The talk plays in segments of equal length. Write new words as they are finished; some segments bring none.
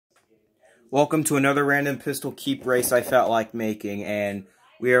Welcome to another random pistol keep race I felt like making, and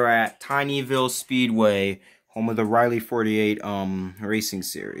we are at Tinyville Speedway, home of the Riley77 racing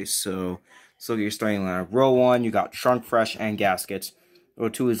series. So let's look at your starting lineup. Row 1, you got Trunk Fresh and Gaskets. Row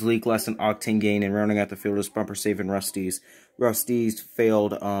 2 is Leak Less and Octane Gain, and rounding out the field is Bumper Safe and Rusty's. Rusty's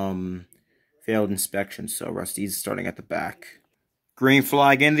failed inspection, so Rusty's starting at the back. Green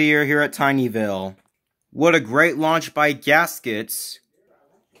flag in the air here at Tinyville. What a great launch by Gaskets.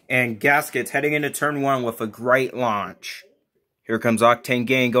 And Gaskets heading into turn 1 with a great launch. Here comes Octane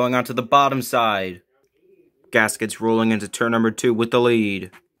Gain going onto the bottom side. Gaskets rolling into turn number 2 with the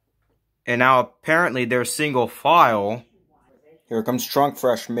lead. And now apparently they're single file. Here comes Trunk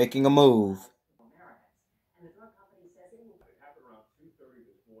Fresh making a move.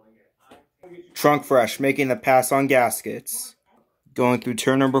 Trunk Fresh making the pass on Gaskets. Going through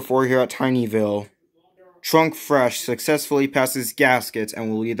turn number 4 here at Tinyville. Trunk Fresh successfully passes Gaskets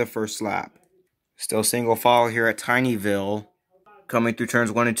and will lead the first lap. Still single file here at Tinyville. Coming through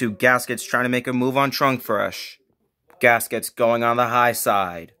turns 1 and 2, Gaskets trying to make a move on Trunk Fresh. Gaskets going on the high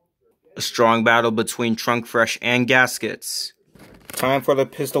side. A strong battle between Trunk Fresh and Gaskets. Time for the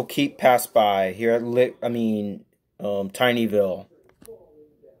pistol keep pass by here at Tinyville.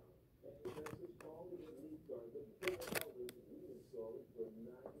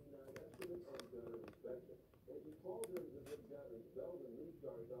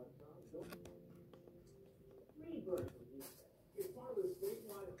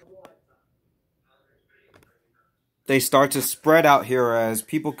 They start to spread out here as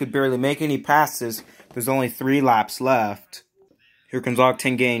people could barely make any passes. There's only 3 laps left. Here comes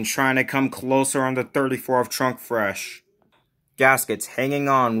Octane Gain trying to come closer on the 34 of Trunk Fresh. Gaskets hanging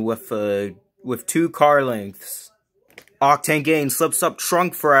on with 2 car lengths. Octane Gain slips up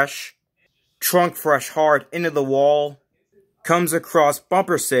Trunk Fresh. Trunk Fresh hard into the wall. Comes across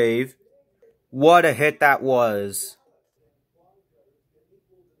Bumper Save. What a hit that was.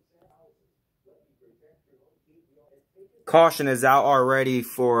 Caution is out already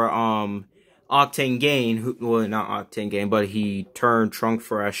for Octane Gain, well, not Octane Gain, but he turned Trunk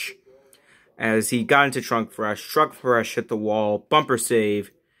Fresh. As he got into Trunk Fresh hit the wall. Bumper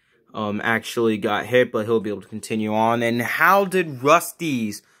Save actually got hit, but he'll be able to continue on. And how did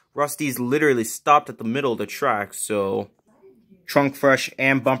Rusty's literally stopped at the middle of the track, so Trunk Fresh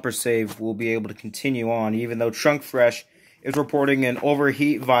and Bumper Save will be able to continue on, even though Trunk Fresh is reporting an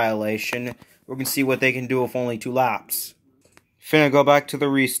overheat violation. We can see what they can do with only 2 laps. Finna go back to the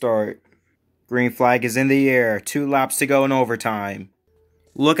restart. Green flag is in the air. 2 laps to go in overtime.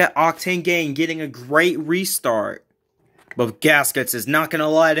 Look at Octane Gain getting a great restart. But Gaskets is not going to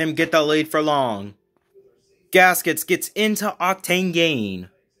let him get the lead for long. Gaskets gets into Octane Gain.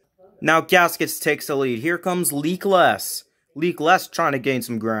 Now Gaskets takes the lead. Here comes Leak Less. Leak Less trying to gain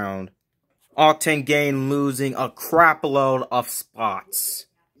some ground. Octane Gain losing a crap load of spots.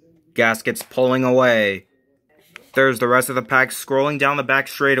 Gaskets pulling away. There's the rest of the pack scrolling down the back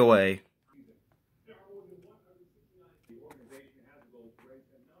straightaway.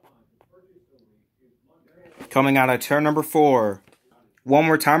 Coming out of turn number 4. One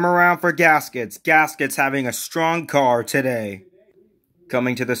more time around for Gaskets. Gaskets having a strong car today.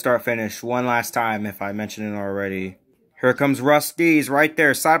 Coming to the start finish one last time if I mentioned it already. Here comes Rusty's right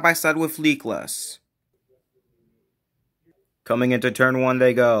there side by side with Leakless. Coming into turn 1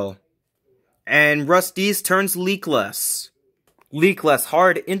 they go. And Rusty's turns Leakless. Leakless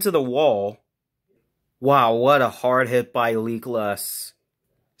hard into the wall. Wow, what a hard hit by Leakless.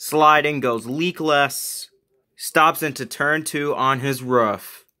 Sliding goes Leakless. Stops into turn 2 on his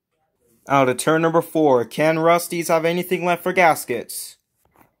roof. Out of turn number 4, can Rusty's have anything left for Gaskets?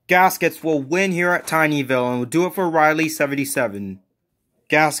 Gaskets will win here at Tinyville and will do it for Riley77.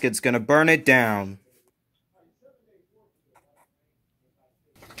 Gaskets gonna burn it down.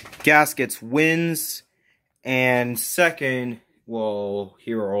 Gaskets wins, and second, well,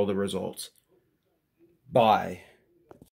 here are all the results. Bye.